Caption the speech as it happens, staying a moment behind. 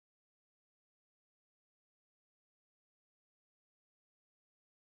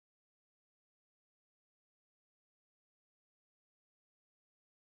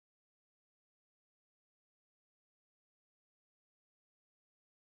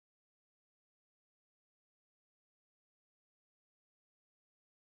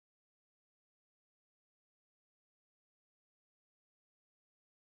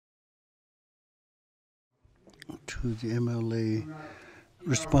to the MLA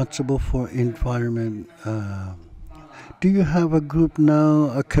responsible for environment. Do you have a group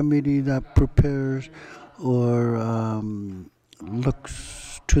now, a committee that prepares or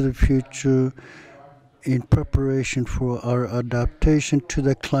looks to the future in preparation for our adaptation to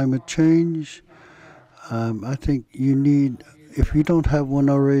the climate change? I think you need, if you don't have one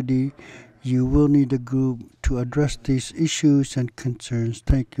already, you will need a group to address these issues and concerns.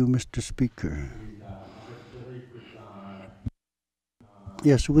 Thank you, Mr. Speaker.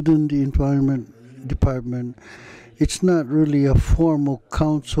 Yes, within the Environment Department, it's not really a formal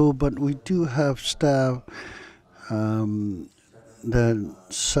council, but we do have staff that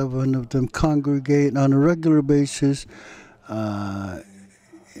 7 of them congregate on a regular basis in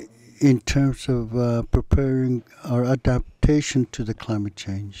terms of preparing our adaptation to the climate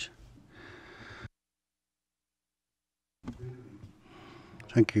change.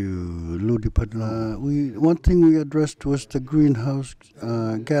 Thank you, Ludipadla. One thing we addressed was the greenhouse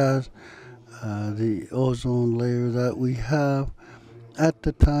gas, the ozone layer that we have. At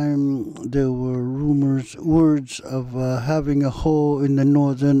the time, there were words of having a hole in the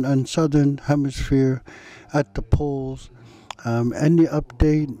northern and southern hemisphere at the poles. Any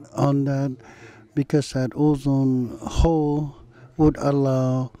update on that? Because that ozone hole would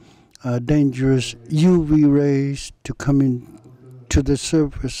allow dangerous UV rays to come in to the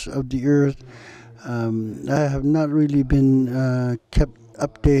surface of the earth. I have not really been kept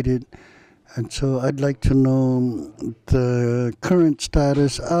updated, and so I'd like to know the current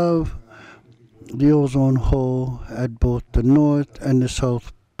status of the ozone hole at both the North and the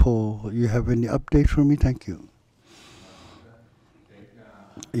South Pole. You have any update for me? Thank you.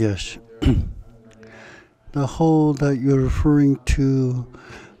 Yes. The hole that you're referring to,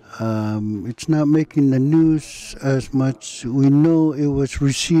 it's not making the news as much. We know it was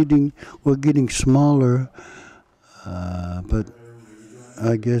receding or getting smaller, but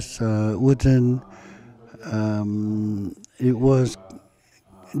I guess within it was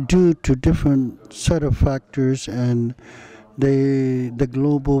due to different set of factors, and the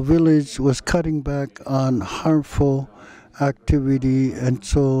global village was cutting back on harmful activity, and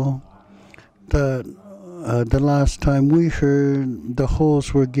so the last time we heard the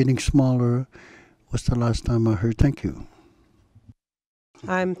holes were getting smaller was the last time I heard. Thank you.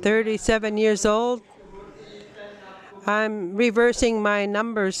 I'm 37 years old. I'm reversing my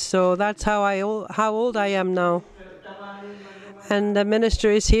numbers, so that's how old I am now. And the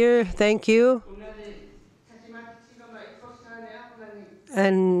minister is here. Thank you.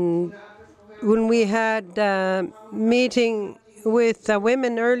 And when we had a meeting with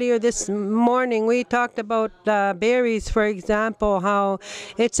women earlier this morning, we talked about berries, for example, how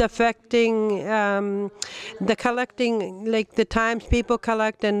it's affecting the collecting, like the times people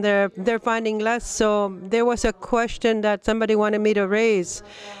collect, and they're finding less. So there was a question that somebody wanted me to raise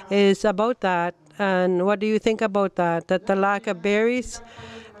is about that. And what do you think about that? That the lack of berries,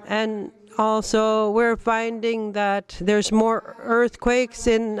 and also we're finding that there's more earthquakes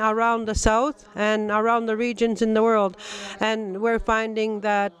around the south and around the regions in the world, and we're finding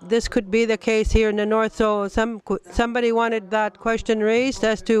that this could be the case here in the north. So somebody wanted that question raised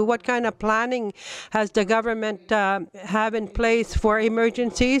as to what kind of planning has the government have in place for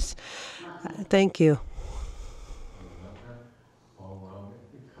emergencies. Thank you.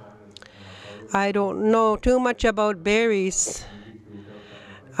 I don't know too much about berries.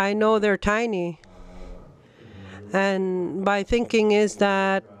 I know they're tiny, and my thinking is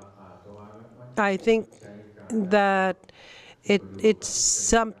that I think that it's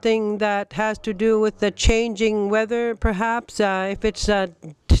something that has to do with the changing weather, perhaps. If it's a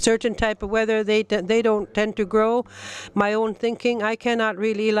certain type of weather, they don't tend to grow. My own thinking, I cannot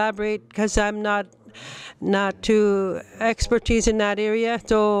really elaborate because I'm not too expertise in that area,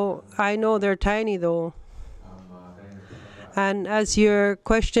 so I know they're tiny though. And as your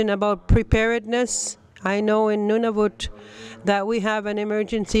question about preparedness, I know in Nunavut that we have an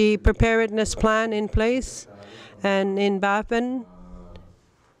emergency preparedness plan in place, and in Baffin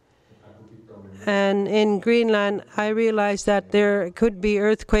and in Greenland, I realize that there could be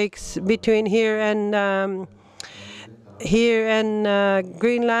earthquakes between here and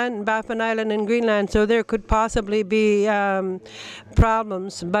Greenland, Baffin Island and Greenland, so there could possibly be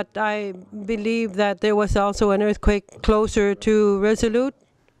problems. But I believe that there was also an earthquake closer to Resolute.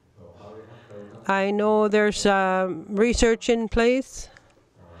 I know there's research in place,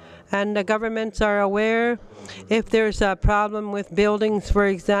 and the governments are aware if there's a problem with buildings, for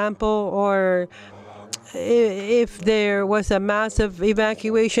example, or if there was a massive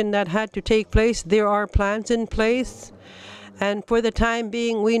evacuation that had to take place, there are plans in place. And for the time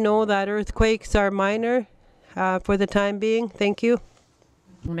being, we know that earthquakes are minor. for the time being. Thank you.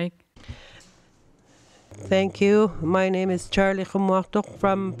 Make. Thank you. My name is Charlie Khumwaktuk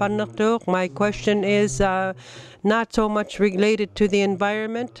from Panaktuk. My question is not so much related to the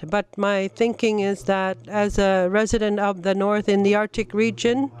environment, but my thinking is that as a resident of the north in the Arctic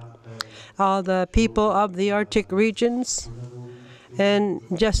region, all the people of the Arctic regions, and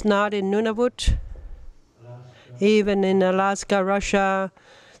just not in Nunavut, even in Alaska, Russia,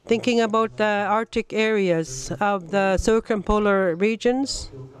 thinking about the Arctic areas of the circumpolar regions,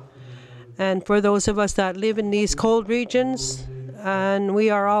 and for those of us that live in these cold regions, and we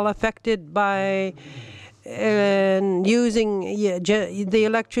are all affected by using the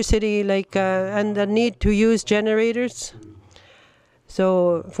electricity, and the need to use generators.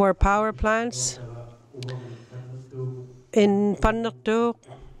 So for power plants in Panaktuk,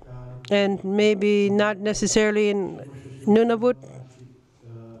 and maybe not necessarily in Nunavut,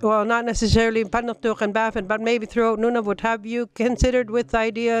 well, not necessarily in Panaktuk and Baffin, but maybe throughout Nunavut, have you considered with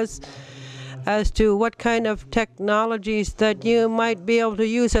ideas as to what kind of technologies that you might be able to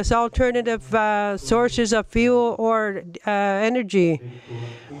use as alternative sources of fuel or energy?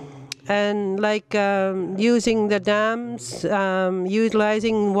 And using the dams,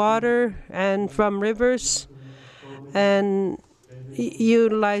 utilizing water and from rivers, and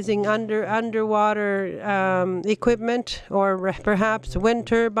utilizing underwater equipment, or perhaps wind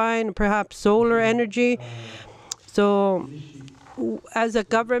turbine, perhaps solar energy. So as a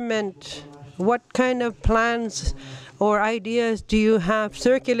government, what kind of plans or ideas do you have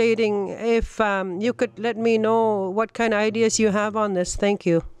circulating? If you could let me know what kind of ideas you have on this. Thank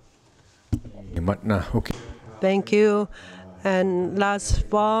you. Thank you. And last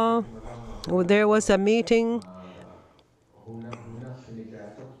fall, there was a meeting,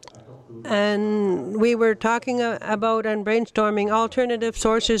 and we were talking about and brainstorming alternative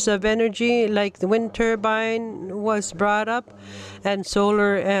sources of energy, like the wind turbine was brought up, and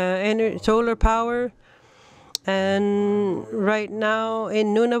solar power. And right now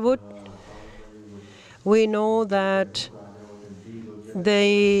in Nunavut, we know that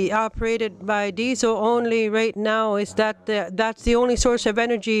they operated by diesel only right now. That's the only source of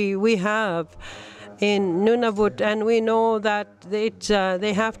energy we have in Nunavut, and we know that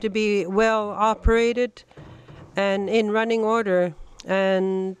they have to be well operated and in running order.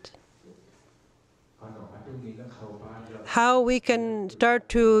 And how we can start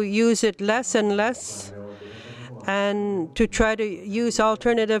to use it less and less, and to try to use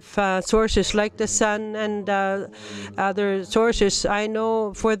alternative sources like the sun and other sources. I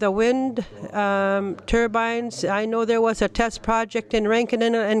know for the wind turbines, I know there was a test project in Rankin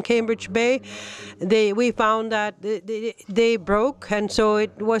and Cambridge Bay. We found that they broke, and so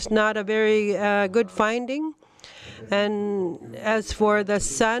it was not a very good finding. And as for the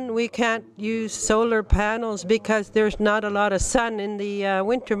sun, we can't use solar panels because there's not a lot of sun in the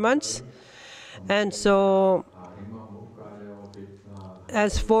winter months. And so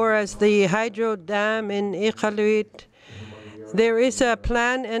as far as the hydro dam in Iqaluit, there is a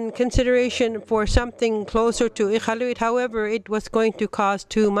plan and consideration for something closer to Iqaluit. However, it was going to cost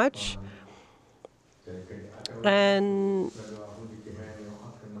too much. And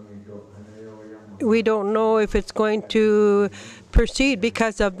we don't know if it's going to proceed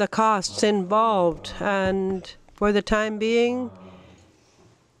because of the costs involved. And for the time being,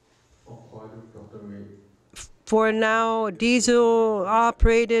 for now,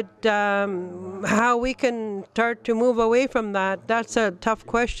 diesel-operated, how we can start to move away from that, that's a tough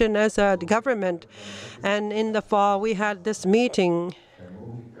question as a government. And in the fall, we had this meeting,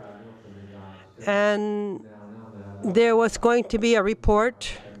 and there was going to be a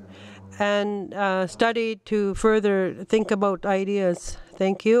report and a study to further think about ideas.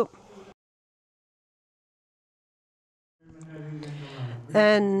 Thank you.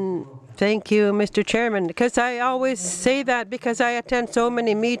 And thank you, Mr. Chairman, because I always say that because I attend so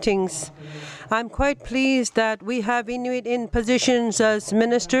many meetings. I'm quite pleased that we have Inuit in positions as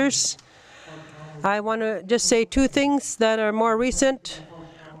ministers. I want to just say two things that are more recent.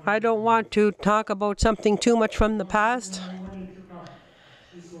 I don't want to talk about something too much from the past.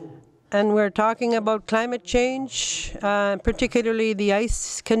 And we're talking about climate change, particularly the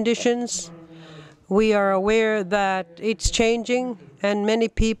ice conditions. We are aware that it's changing, and many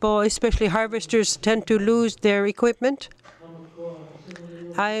people, especially harvesters, tend to lose their equipment.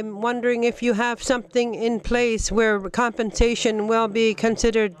 I'm wondering if you have something in place where compensation will be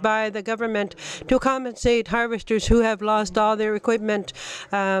considered by the government to compensate harvesters who have lost all their equipment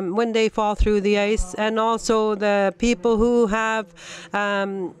when they fall through the ice, and also the people who have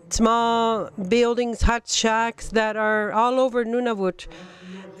small buildings, huts, shacks that are all over Nunavut.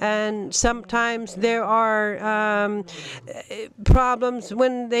 and sometimes there are problems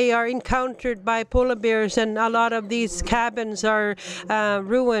when they are encountered by polar bears, and a lot of these cabins are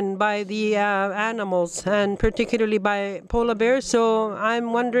ruined by the animals, and particularly by polar bears. So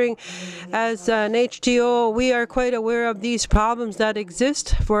I'm wondering, as an HTO, we are quite aware of these problems that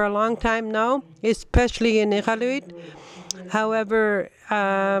exist for a long time now, especially in Iqaluit. However,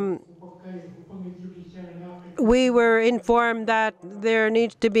 we were informed that there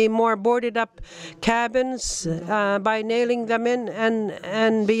needs to be more boarded up cabins by nailing them in,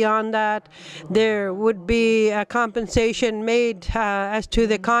 and beyond that there would be a compensation made as to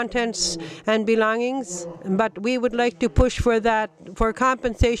the contents and belongings. But we would like to push for that, for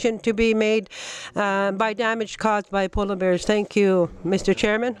compensation to be made by damage caused by polar bears. Thank you, Mr.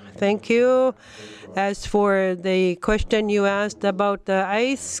 Chairman. Thank you. As for the question you asked about the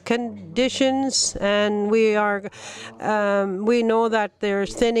ice conditions, and we know that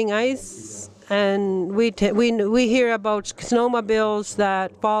there's thinning ice, and we hear about snowmobiles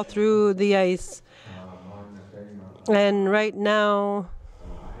that fall through the ice. And right now,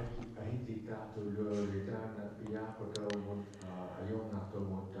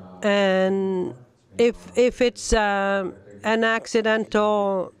 and if it's an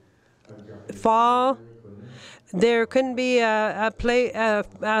accidental fall, there can be a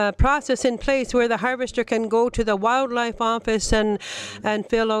process in place where the harvester can go to the wildlife office and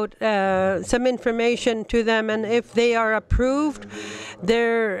fill out some information to them, and if they are approved,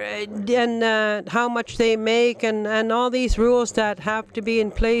 and how much they make, and all these rules that have to be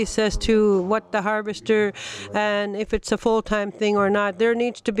in place as to what the harvester, and if it's a full-time thing or not. There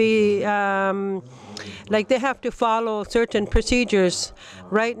needs to be like they have to follow certain procedures.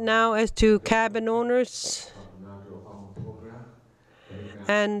 Right now, as to cabin owners,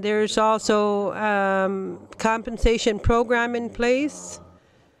 and there's also compensation program in place.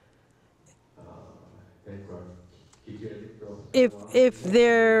 If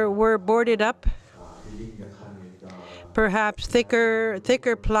there were boarded up, perhaps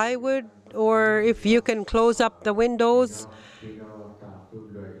thicker plywood, or if you can close up the windows,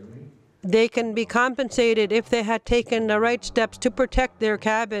 they can be compensated if they had taken the right steps to protect their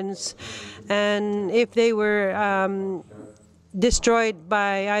cabins, and if they were destroyed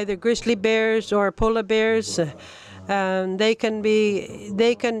by either grizzly bears or polar bears. They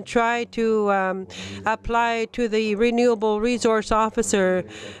can try to apply to the renewable resource officer,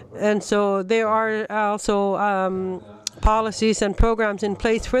 and so there are also policies and programs in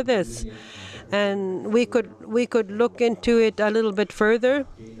place for this, and we could look into it a little bit further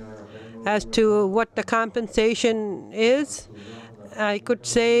as to what the compensation is. I could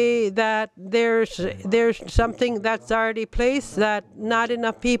say that there's something that's already placed that not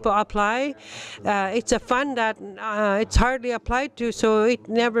enough people apply. It's a fund that it's hardly applied to, so it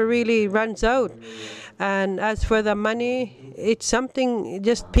never really runs out. And as for the money, it's something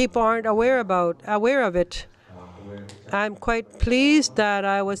just people aren't aware of it. I'm quite pleased that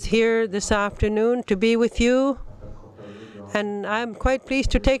I was here this afternoon to be with you, and I'm quite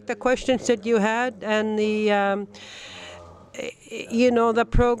pleased to take the questions that you had, and the the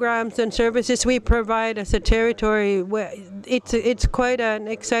programs and services we provide as a territory. It's quite an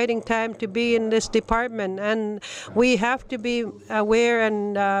exciting time to be in this department, and we have to be aware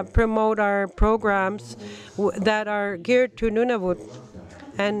and promote our programs that are geared to Nunavut.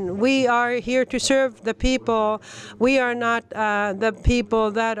 And we are here to serve the people. We are not the people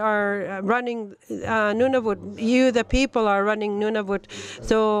that are running Nunavut. You, the people, are running Nunavut.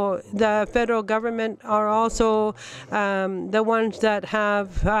 So the federal government are also the ones that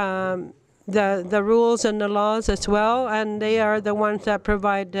have the rules and the laws as well, and they are the ones that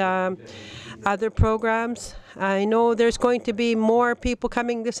provide other programs. I know there's going to be more people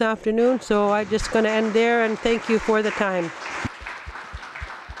coming this afternoon, so I'm just going to end there, and thank you for the time.